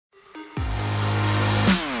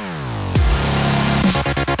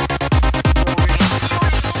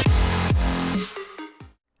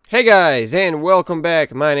Hey guys, and welcome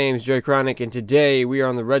back. My name is Joy Chronic, and today we are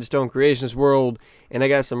on the Redstone Creations world, and I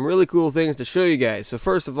got some really cool things to show you guys. So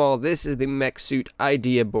first of all, this is the mech suit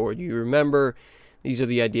idea board. You remember, these are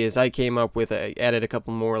the ideas I came up with. I added a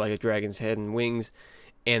couple more, like a dragon's head and wings.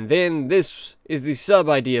 And then this is the sub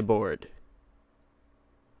idea board.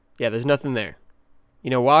 Yeah, there's nothing there. You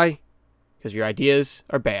know why? Because your ideas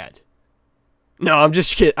are bad. No, I'm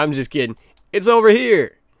just kidding. It's over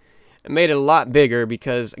here. I made it a lot bigger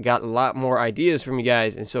because I got a lot more ideas from you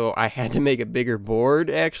guys, and so I had to make a bigger board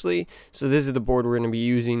actually. So this is the board we're going to be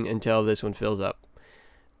using until this one fills up.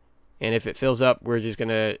 And if it fills up, we're just going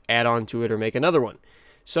to add on to it or make another one.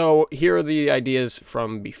 So here are the ideas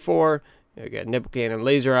from before. We got nipple cannon,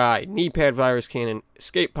 laser eye, knee pad virus cannon,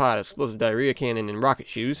 escape pod, explosive diarrhea cannon, and rocket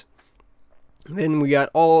shoes. Then we got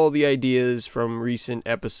all the ideas from recent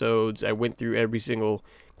episodes. I went through every single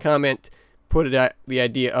comment, put the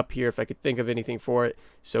idea up here if I could think of anything for it.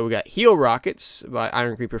 So we got Heal Rockets by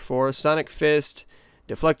Iron Creeper 4, Sonic Fist,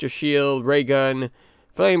 Deflector Shield, Ray Gun,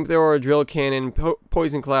 Flamethrower, Drill Cannon,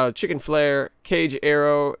 Poison Cloud, Chicken Flare, Cage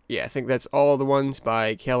Arrow. Yeah, I think that's all the ones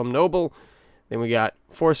by Callum Noble. Then we got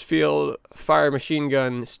Force Field, Fire Machine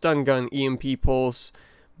Gun, Stun Gun, EMP Pulse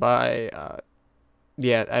by,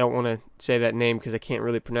 yeah, I don't want to say that name because I can't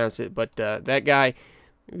really pronounce it, but that guy.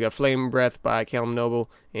 We got Flame Breath by Callum Noble,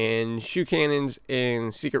 and Shoe Cannons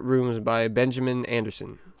and Secret Rooms by Benjamin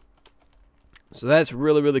Anderson. So that's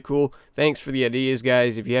really, really cool. Thanks for the ideas,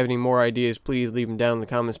 guys. If you have any more ideas, please leave them down in the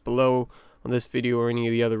comments below on this video or any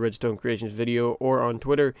of the other Redstone Creations video or on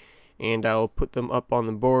Twitter, and I'll put them up on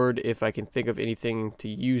the board if I can think of anything to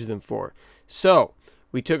use them for. So,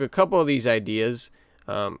 we took a couple of these ideas.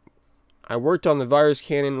 I worked on the virus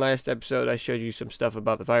cannon last episode. I showed you some stuff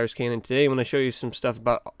about the virus cannon. Today I'm going to show you some stuff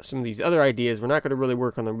about some of these other ideas. We're not going to really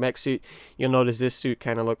work on the mech suit. You'll notice this suit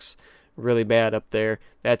kind of looks really bad up there.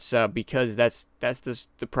 That's because that's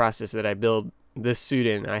the process that I build this suit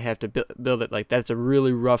in. I have to build it like that's a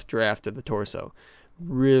really rough draft of the torso.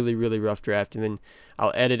 Really, really rough draft. And then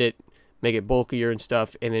I'll edit it, make it bulkier and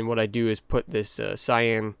stuff. And then what I do is put this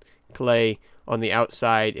cyan clay on the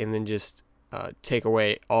outside and then just take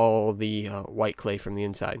away all the white clay from the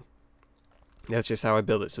inside. That's just how I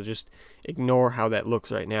build it. So just ignore how that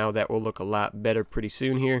looks right now. That will look a lot better pretty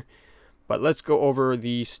soon here. But let's go over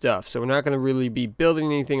the stuff. So we're not going to really be building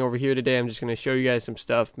anything over here today. I'm just going to show you guys some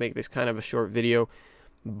stuff, make this kind of a short video.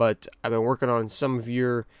 But I've been working on some of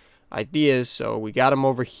your ideas, so we got them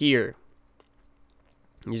over here.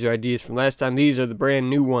 These are ideas from last time. These are the brand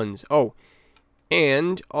new ones. Oh,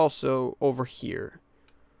 and also over here.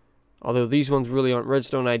 Although these ones really aren't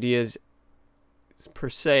Redstone ideas per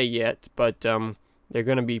se yet, but they're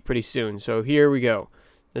going to be pretty soon. So here we go.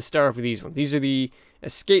 Let's start off with these ones. These are the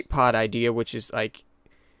escape pod idea, which is like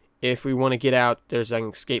if we want to get out, there's like an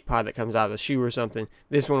escape pod that comes out of the shoe or something.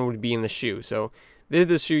 This one would be in the shoe. So this is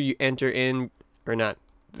the shoe you enter in, or not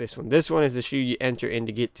this one. This one is the shoe you enter in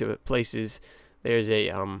to get to places. There's a,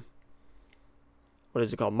 what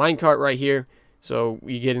is it called? Minecart right here. So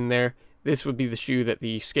you get in there. This would be the shoe that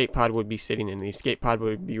the escape pod would be sitting in. The escape pod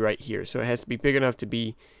would be right here. So it has to be big enough to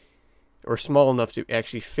be, or small enough to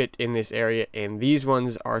actually fit in this area. And these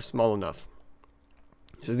ones are small enough.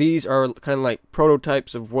 So these are kind of like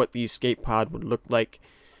prototypes of what the escape pod would look like.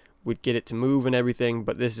 Would get it to move and everything,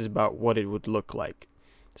 but this is about what it would look like.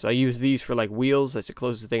 So I use these for like wheels. That's the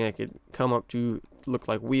closest thing I could come up to look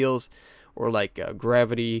like wheels. Or like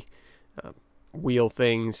gravity wheel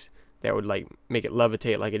things that would like make it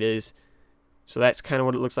levitate like it is. So that's kind of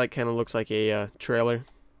what it looks like. Kind of looks like a trailer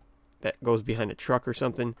that goes behind a truck or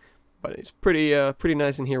something. But it's pretty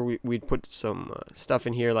nice in here. We'd put some stuff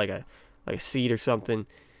in here like a seat or something.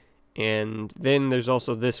 And then there's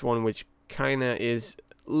also this one, which kind of is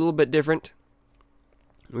a little bit different.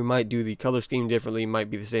 We might do the color scheme differently. It might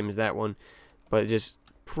be the same as that one, but just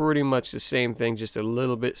pretty much the same thing, just a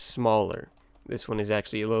little bit smaller. This one is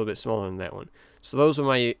actually a little bit smaller than that one. So those are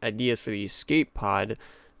my ideas for the escape pod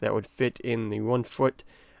that would fit in the 1 foot,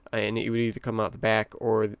 and it would either come out the back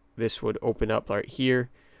or this would open up right here.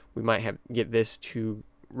 We might have get this to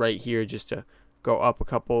right here just to go up a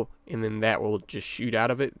couple, and then that will just shoot out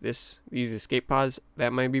of it. These escape pods,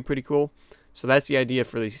 that might be pretty cool. So that's the idea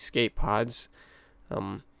for the escape pods.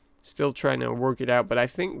 Still trying to work it out, but I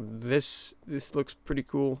think this looks pretty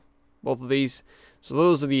cool, both of these. So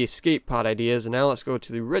those are the escape pod ideas, and now let's go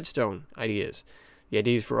to the redstone ideas. The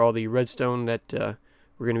ideas for all the redstone that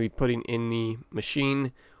we're going to be putting in the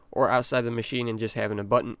machine or outside the machine and just having a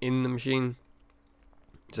button in the machine.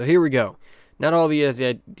 So here we go. Not all the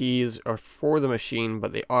ideas are for the machine,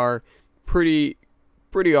 but they are pretty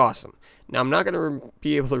awesome. Now I'm not going to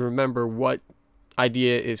be able to remember what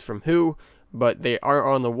idea is from who, but they are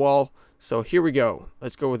on the wall. So here we go.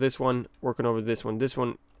 Let's go with this one, working over this one. This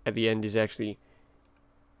one at the end is actually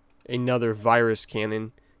another virus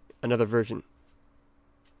cannon, another version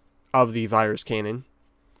of the virus cannon.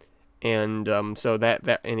 And so that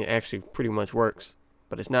and it actually pretty much works,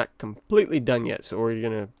 but it's not completely done yet, so we're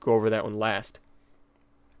gonna go over that one last.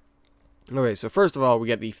 Okay, so first of all, we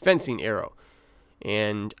got the fencing arrow,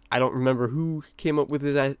 and I don't remember who came up with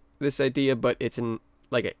this idea, but it's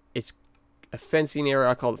it's a fencing arrow.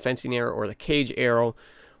 I call it fencing arrow or the cage arrow.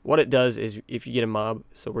 What it does is if you get a mob,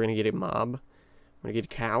 so we're gonna get a mob, we're gonna get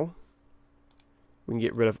a cow. We can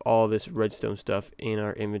get rid of all this redstone stuff in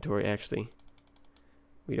our inventory. Actually,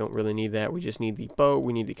 we don't really need that. We just need the bow.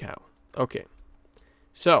 We need the cow. Okay.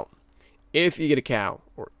 So, if you get a cow,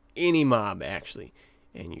 or any mob actually,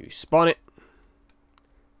 and you spawn it,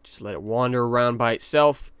 just let it wander around by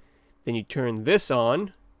itself, then you turn this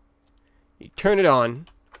on, you turn it on,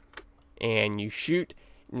 and you shoot.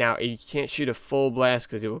 Now, you can't shoot a full blast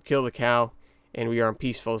because it will kill the cow, and we are on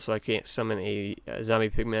peaceful, so I can't summon a zombie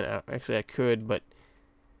pigman. Actually, I could, but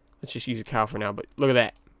let's just use a cow for now. But look at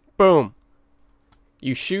that. Boom!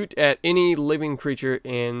 You shoot at any living creature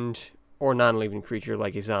or non-living creature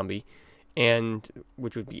like a zombie, and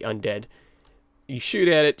which would be undead. You shoot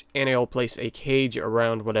at it, and it'll place a cage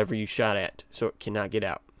around whatever you shot at, so it cannot get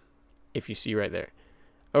out. If you see right there.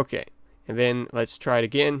 Okay, and then let's try it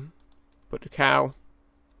again. Put the cow.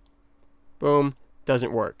 Boom.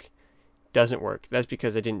 Doesn't work. Doesn't work. That's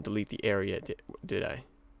because I didn't delete the area, did I?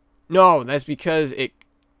 No, that's because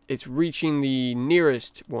it's reaching the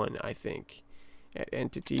nearest one, I think. At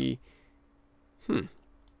entity. Or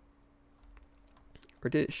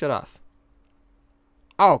did it shut off?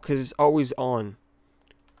 Oh, because it's always on.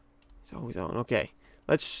 It's always on. Okay.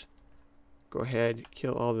 Let's go ahead,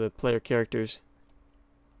 kill all the player characters.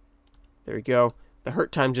 There we go. The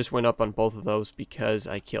hurt time just went up on both of those because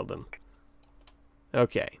I killed them.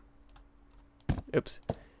 Okay. Oops.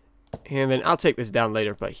 And then I'll take this down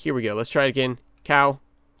later, but here we go. Let's try it again. Cow.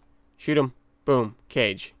 Shoot him. Boom.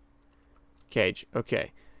 Cage. Cage.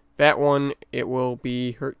 Okay. That one, it will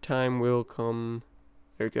be, hurt time will come.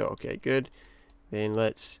 There we go. Okay, good. Then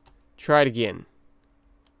let's try it again.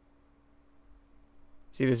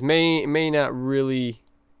 See, this may not really...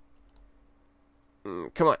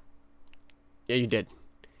 come on. Yeah, you did.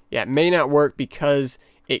 Yeah, it may not work because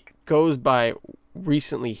it goes by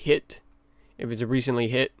recently hit. If it's a recently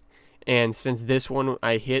hit. And since this one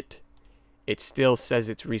I hit, it still says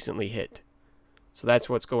it's recently hit. So that's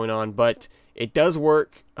what's going on. But it does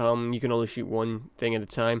work. You can only shoot one thing at a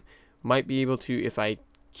time. Might be able to if I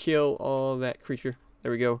kill all that creature.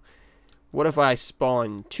 There we go. What if I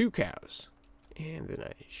spawn 2 cows? And then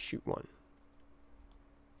I shoot one.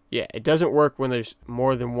 Yeah, it doesn't work when there's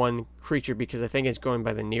more than one creature because I think it's going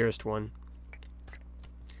by the nearest one.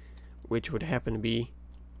 Which would happen to be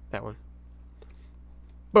that one.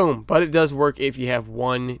 Boom. But it does work if you have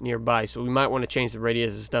one nearby. So we might want to change the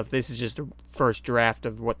radius and stuff. This is just the first draft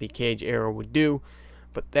of what the cage arrow would do.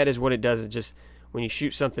 But that is what it does. It just, when you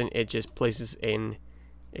shoot something, it just places in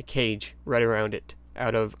a cage right around it.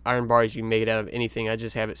 Out of iron bars, you can make it out of anything. I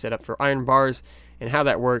just have it set up for iron bars. And how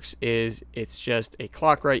that works is it's just a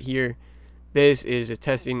clock right here. This is a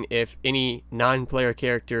testing if any non-player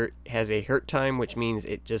character has a hurt time, which means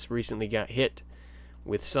it just recently got hit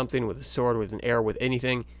with something, with a sword, with an arrow, with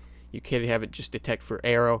anything. You can have it just detect for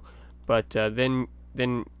arrow. But then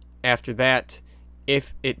after that,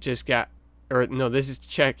 if it just got, or no, this is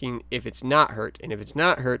checking if it's not hurt. And if it's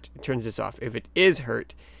not hurt, it turns this off. If it is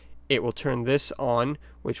hurt, it will turn this on,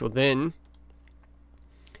 which will then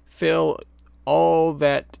fill all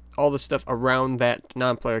the stuff around that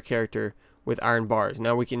non-player character with iron bars.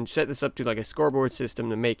 Now we can set this up to like a scoreboard system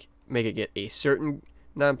to make it get a certain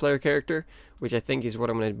non-player character, which I think is what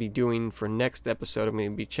I'm going to be doing for next episode. I'm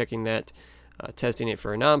going to be checking that, testing it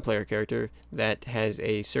for a non-player character that has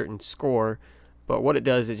a certain score. But what it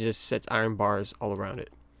does is it just sets iron bars all around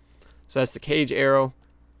it. So that's the cage arrow.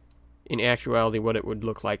 In actuality, what it would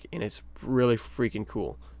look like, and it's really freaking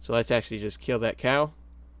cool. So let's actually just kill that cow.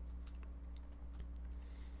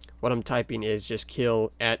 What I'm typing is just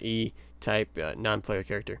kill at E type non-player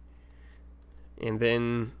character. And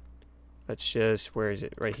then let's just, where is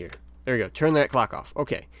it? Right here. There we go. Turn that clock off.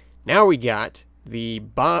 Okay. Now we got the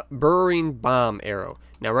burrowing bomb arrow.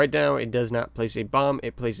 Now right now it does not place a bomb.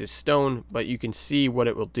 It places stone, but you can see what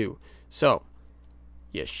it will do. So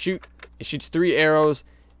you shoot. It shoots 3 arrows.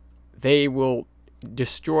 They will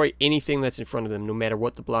destroy anything that's in front of them, no matter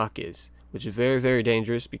what the block is, which is very, very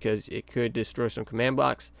dangerous because it could destroy some command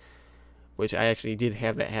blocks, which I actually did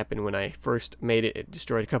have that happen when I first made it. It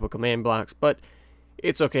destroyed a couple command blocks, but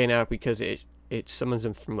It's okay now because it summons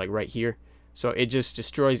them from like right here. So it just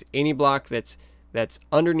destroys any block that's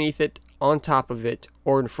underneath it, on top of it,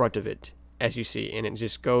 or in front of it, as you see. And it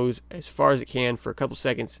just goes as far as it can for a couple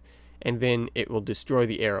seconds, and then it will destroy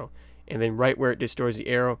the arrow. And then right where it destroys the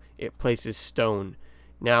arrow, it places stone.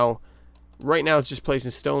 Now, right now it's just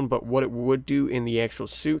placing stone, but what it would do in the actual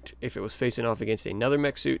suit, if it was facing off against another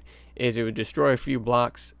mech suit, is it would destroy a few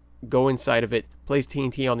blocks, go inside of it, place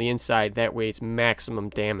TNT on the inside, that way it's maximum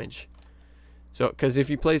damage. So, because if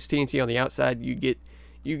you place TNT on the outside, you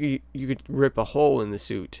could rip a hole in the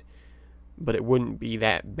suit, but it wouldn't be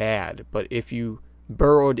that bad. But if you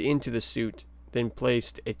burrowed into the suit, then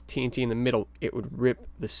placed a TNT in the middle, it would rip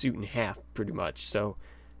the suit in half pretty much. So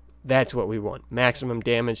that's what we want, maximum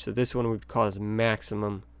damage. So this one would cause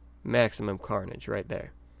maximum carnage right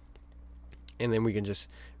there. And then we can just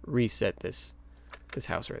reset this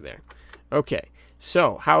house right there. Okay,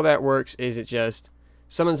 so how that works is it just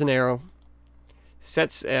summons an arrow,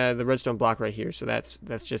 sets the redstone block right here. So that's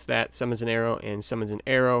just that, summons an arrow and summons an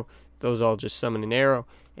arrow. Those all just summon an arrow.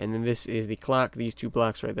 And then this is the clock. These two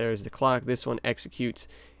blocks right there is the clock. This one executes,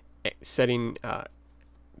 setting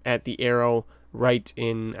at the arrow right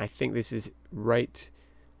in, I think this is right,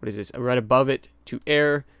 what is this? Right above it to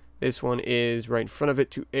air. This one is right in front of it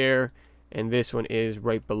to air. And this one is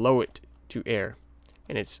right below it to air.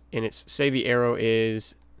 And it's say the arrow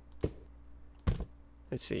is,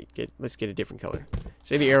 let's see, let's get a different color.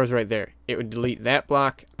 Say the arrow's right there. It would delete that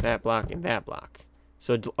block, and that block.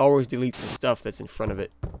 So it always deletes the stuff that's in front of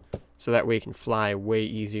it. So that way it can fly way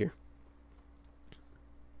easier.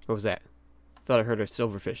 What was that? I thought I heard a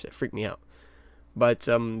silverfish. That freaked me out. But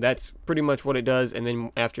that's pretty much what it does. And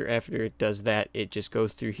then after it does that, it just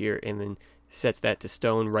goes through here and then sets that to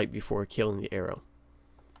stone right before killing the arrow.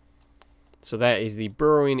 So that is the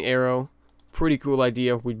burrowing arrow. Pretty cool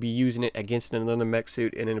idea. We'd be using it against another mech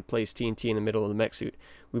suit and then place TNT in the middle of the mech suit.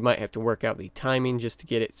 We might have to work out the timing just to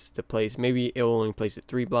get it to place. Maybe it'll only place it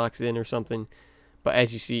 3 blocks in or something. But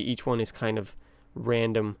as you see, each one is kind of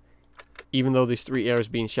random. Even though there's 3 arrows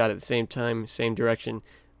being shot at the same time, same direction,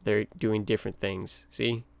 they're doing different things.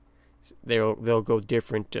 See? They'll go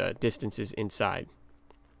different distances inside.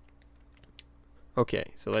 Okay,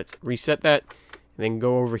 so let's reset that. And then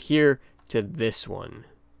go over here to this one.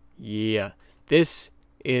 Yeah, this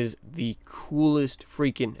is the coolest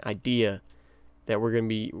freaking idea that we're going to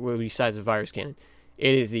be, well, besides the virus cannon.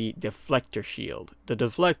 It is the deflector shield. The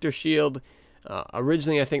deflector shield,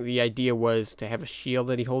 originally I think the idea was to have a shield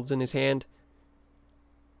that he holds in his hand.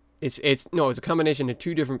 It's a combination of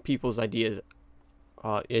 2 different people's ideas.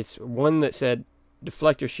 It's one that said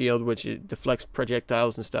deflector shield, which deflects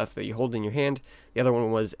projectiles and stuff that you hold in your hand. The other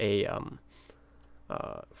one was a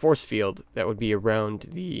force field that would be around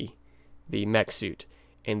the mech suit,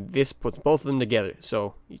 and this puts both of them together.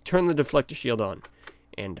 So you turn the deflector shield on,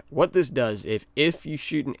 and what this does, if you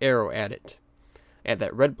shoot an arrow at it, at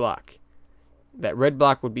that red block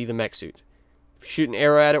would be the mech suit. If you shoot an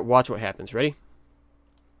arrow at it, watch what happens. Ready?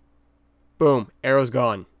 Boom, arrow's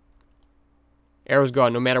gone. Arrow's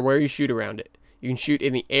gone no matter where you shoot around it. You can shoot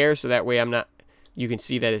in the air, so that way you can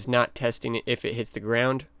see that it's not testing it if it hits the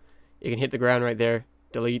ground. It can hit the ground right there,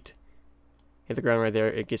 delete. Hit the ground right there,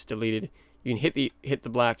 it gets deleted. You can hit the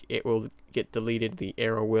block, it will get deleted, the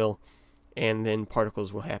arrow will, and then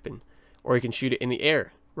particles will happen. Or you can shoot it in the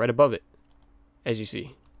air, right above it, as you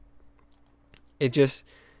see. It just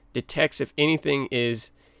detects if any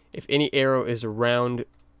arrow is around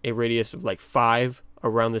a radius of like 5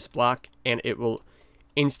 around this block, and it will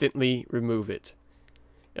instantly remove it.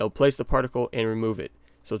 It'll place the particle and remove it.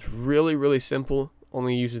 So it's really, really simple.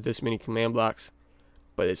 Only uses this many command blocks,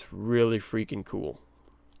 but it's really freaking cool.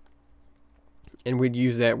 And we'd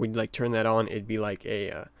use that, we'd like turn that on. It'd be like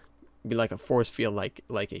a force field,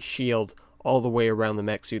 like a shield all the way around the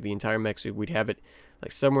mech suit, the entire mech suit. We'd have it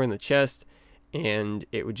like somewhere in the chest, and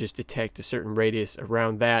it would just detect a certain radius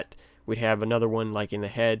around that. We'd have another one like in the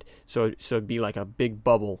head, so it'd be like a big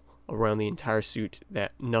bubble around the entire suit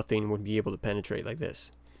that nothing would be able to penetrate like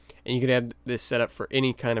this. And you could have this set up for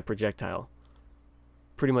any kind of projectile.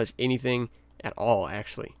 Pretty much anything at all,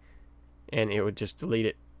 actually. And it would just delete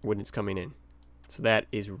it when it's coming in. So that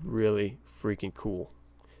is really freaking cool.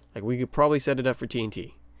 Like, we could probably set it up for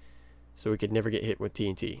TNT, so we could never get hit with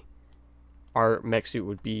TNT. Our mech suit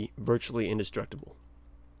would be virtually indestructible.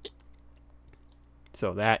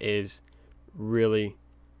 So that is really,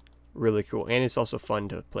 really cool. And it's also fun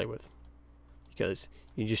to play with, because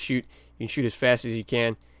you can shoot as fast as you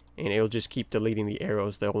can, and it'll just keep deleting the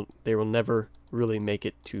arrows. They will never really make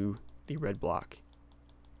it to the red block.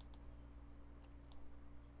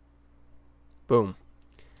 Boom.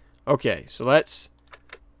 Okay, so let's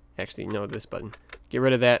Actually, no, this button. Get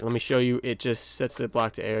rid of that. Let me show you. It just sets the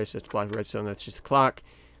block to air. Sets the block to redstone. That's just a clock.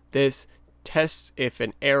 This tests if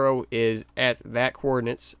an arrow is at that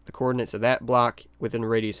coordinates, the coordinates of that block, within a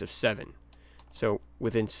radius of 7. So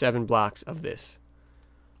within 7 blocks of this.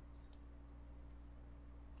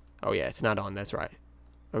 Oh yeah, it's not on. That's right.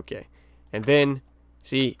 Okay. And then,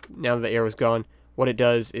 see, now that the arrow's gone, what it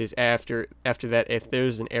does is after that, if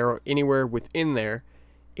there's an arrow anywhere within there,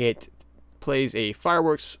 it plays a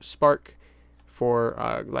fireworks spark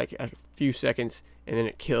for like a few seconds, and then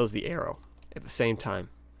it kills the arrow at the same time.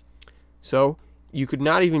 So you could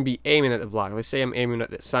not even be aiming at the block. Let's say I'm aiming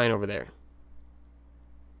at that sign over there.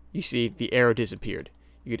 You see the arrow disappeared.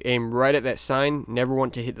 You could aim right at that sign, never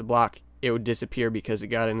want to hit the block. It would disappear because it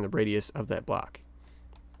got in the radius of that block.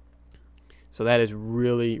 So that is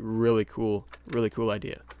really, really cool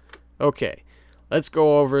idea. Okay, let's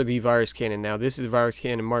go over the virus cannon. Now this is the virus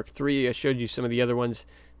cannon Mark III. I showed you some of the other ones.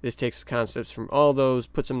 This takes the concepts from all those,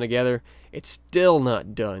 puts them together. It's still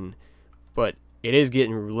not done, but it is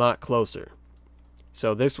getting a lot closer.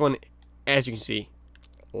 So this one, as you can see,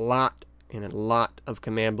 a lot of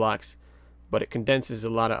command blocks, but it condenses a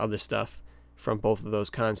lot of other stuff from both of those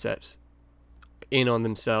concepts in on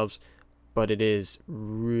themselves, but it is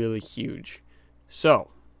really huge. So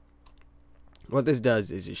what this does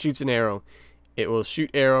is it shoots an arrow. It will shoot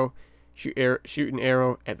an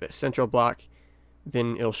arrow at the central block.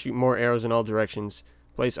 Then it'll shoot more arrows in all directions,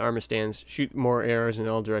 place armor stands, shoot more arrows in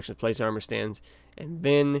all directions, place armor stands, and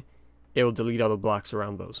then it will delete all the blocks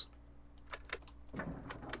around those.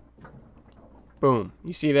 Boom.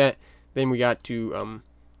 You see that? Then we got to,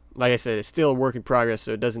 like I said, it's still a work in progress,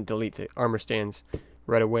 so it doesn't delete the armor stands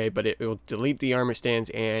right away, but it will delete the armor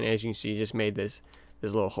stands, and as you can see, it just made this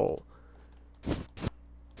little hole.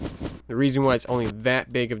 The reason why it's only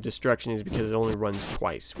that big of destruction is because it only runs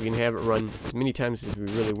twice. We can have it run as many times as we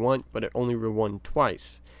really want, but it only will run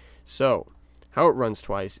twice. So, how it runs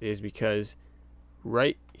twice is because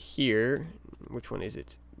right here, which one is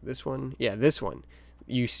it? This one? Yeah, this one.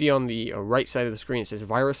 You see on the right side of the screen, it says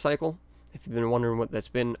virus cycle. If you've been wondering what that's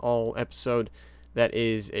been all episode, that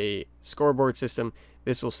is a scoreboard system.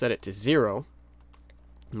 This will set it to 0.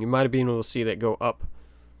 You might have been able to see that go up.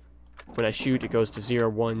 When I shoot, it goes to 0,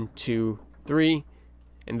 1, 2, 3,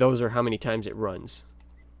 and those are how many times it runs.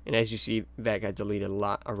 And as you see, that got deleted a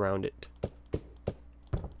lot around it.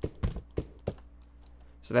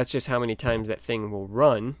 So that's just how many times that thing will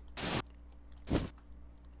run.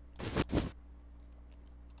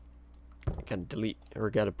 I gotta delete, or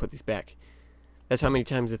gotta put these back. That's how many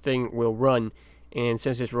times the thing will run, and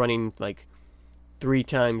since it's running like 3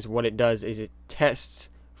 times, what it does is it tests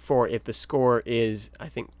for if the score is, I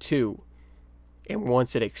think, 2, and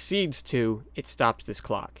once it exceeds 2, it stops this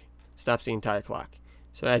clock, stops the entire clock.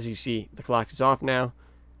 So as you see, the clock is off now,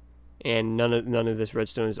 and none of this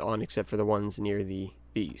redstone is on except for the ones near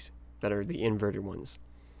these that are the inverted ones.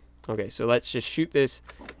 Okay, so let's just shoot this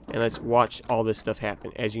and let's watch all this stuff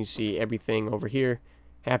happen. As you can see, everything over here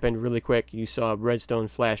happened really quick. You saw redstone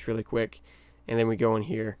flash really quick, and then we go in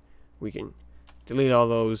here, we can delete all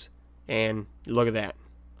those, and look at that.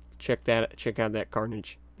 Check out that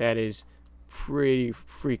carnage. That is pretty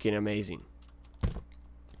freaking amazing.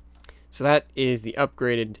 So that is the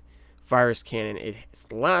upgraded virus cannon. It has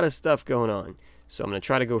a lot of stuff going on, so I'm going to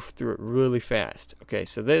try to go through it really fast. Okay,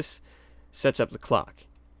 so this sets up the clock.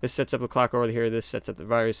 This sets up the clock over here. This sets up the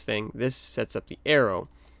virus thing. This sets up the arrow.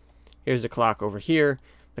 Here's the clock over here.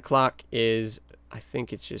 The clock is, I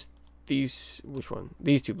think it's just these, which one?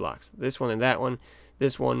 These 2 blocks. This one and that one.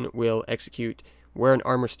 This one will execute where an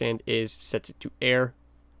armor stand is, sets it to air.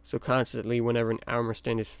 So constantly, whenever an armor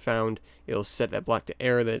stand is found, it'll set that block to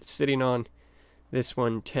air that it's sitting on. This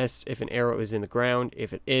one tests if an arrow is in the ground.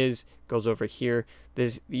 If it is, goes over here.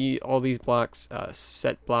 All these blocks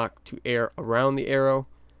set block to air around the arrow,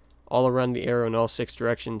 all around the arrow in all 6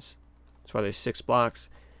 directions. That's why there's 6 blocks.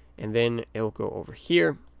 And then it'll go over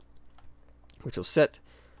here, which will set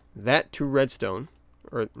that to redstone,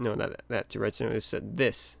 or no, not that to redstone. It'll set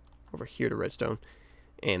this over here to redstone,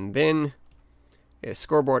 and then a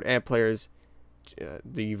scoreboard add players.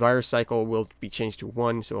 The virus cycle will be changed to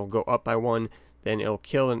 1, so it'll go up by 1. Then it'll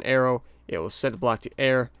kill an arrow. It will set the block to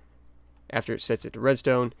air after it sets it to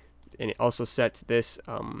redstone, and it also sets this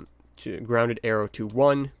to grounded arrow to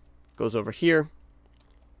 1. Goes over here.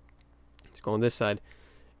 Let's go on this side,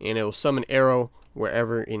 and it will summon arrow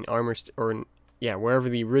wherever in armor wherever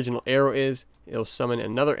the original arrow is. It'll summon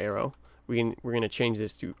another arrow. We're going to change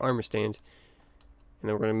this to armor stand, and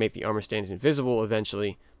then we're going to make the armor stands invisible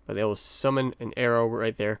eventually, but they will summon an arrow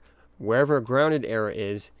right there. Wherever a grounded arrow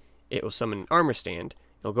is, it will summon an armor stand.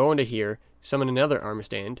 It'll go into here, summon another armor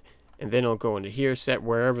stand, and then it'll go into here, set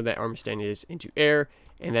wherever that armor stand is into air,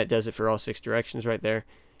 and that does it for all 6 directions right there.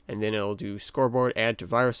 And then it'll do scoreboard, add to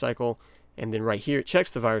virus cycle, and then right here it checks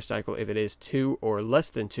the virus cycle if it is 2 or less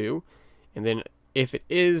than 2, and then if it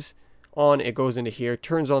is on, it goes into here,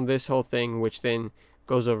 turns on this whole thing, which then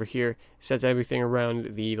goes over here, sets everything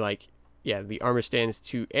around the the armor stands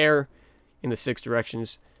to air in the 6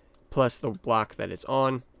 directions, plus the block that it's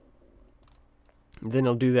on. And then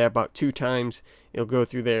it'll do that about 2 times. It'll go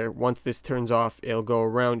through there. Once this turns off, it'll go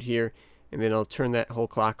around here, and then it'll turn that whole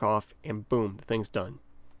clock off, and boom, the thing's done.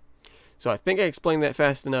 So I think I explained that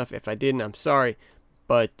fast enough. If I didn't, I'm sorry,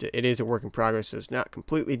 but it is a work in progress, so it's not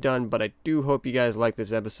completely done. But I do hope you guys liked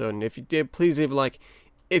this episode, and if you did, please leave a like.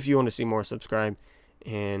 If you want to see more, subscribe.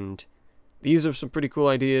 And these are some pretty cool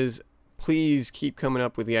ideas. Please keep coming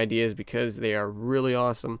up with the ideas because they are really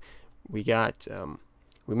awesome. We got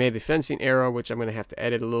we made the fencing arrow, which I'm going to have to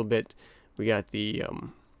edit a little bit. We got the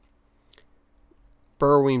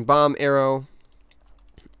burrowing bomb arrow,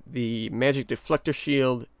 the magic deflector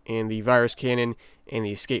shield, and the virus cannon, and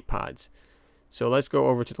the escape pods. So let's go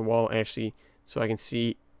over to the wall actually so I can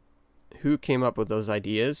see who came up with those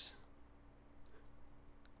ideas.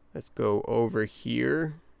 Let's go over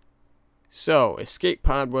here. So escape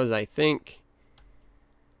pod was, I think,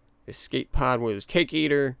 escape pod was Cake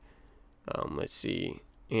Eater. Let's see,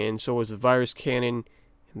 and so was the virus cannon.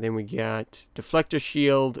 And then we got deflector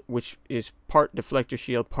shield, which is part deflector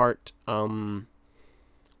shield, part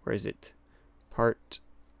where is it? Part,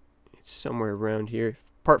 it's somewhere around here.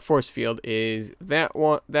 Part force field is that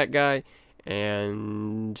one, that guy,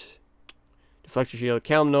 and deflector shield,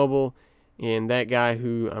 Calum Noble, and that guy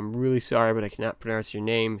who I'm really sorry, but I cannot pronounce your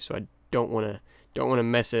name, so I don't want to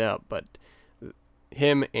mess it up. But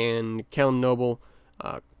him and Calum Noble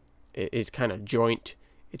is kind of joint.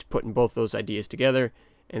 It's putting both those ideas together.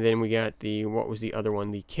 And then we got the, what was the other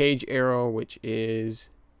one? The cage arrow, which is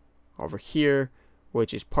over here,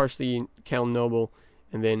 which is partially Calum Noble.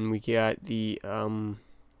 And then we got the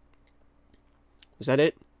was that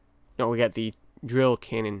it? No, we got the drill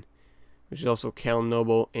cannon, which is also Calum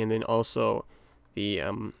Noble, and then also the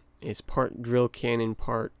it's part drill cannon,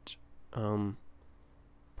 part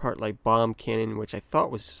like bomb cannon, which I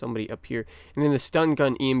thought was somebody up here. And then the stun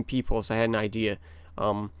gun EMP pulse, I had an idea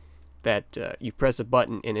that you press a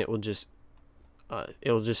button and it will just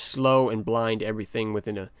slow and blind everything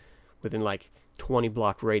within like 20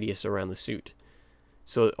 block radius around the suit.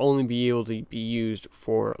 So it'll only be able to be used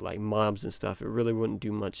for like mobs and stuff. It really wouldn't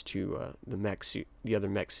do much to the mech suit, the other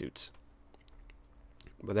mech suits.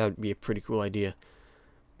 But that would be a pretty cool idea.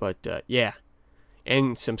 But yeah,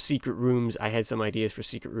 and some secret rooms. I had some ideas for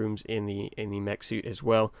secret rooms in the mech suit as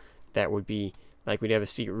well. That would be like we'd have a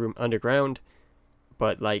secret room underground,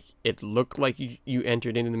 but like it looked like you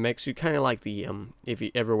entered into the mech suit, kind of like the if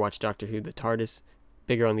you ever watched Doctor Who, the TARDIS,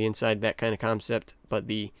 bigger on the inside, that kind of concept. But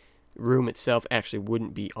the room itself actually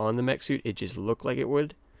wouldn't be on the mech suit, it just looked like it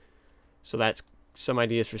would. So that's some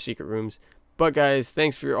ideas for secret rooms. But guys,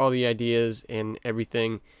 thanks for all the ideas and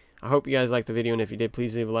everything. I hope you guys liked the video, and if you did,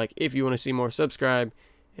 please leave a like. If you want to see more, subscribe,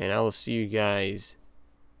 and I will see you guys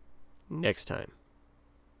next time.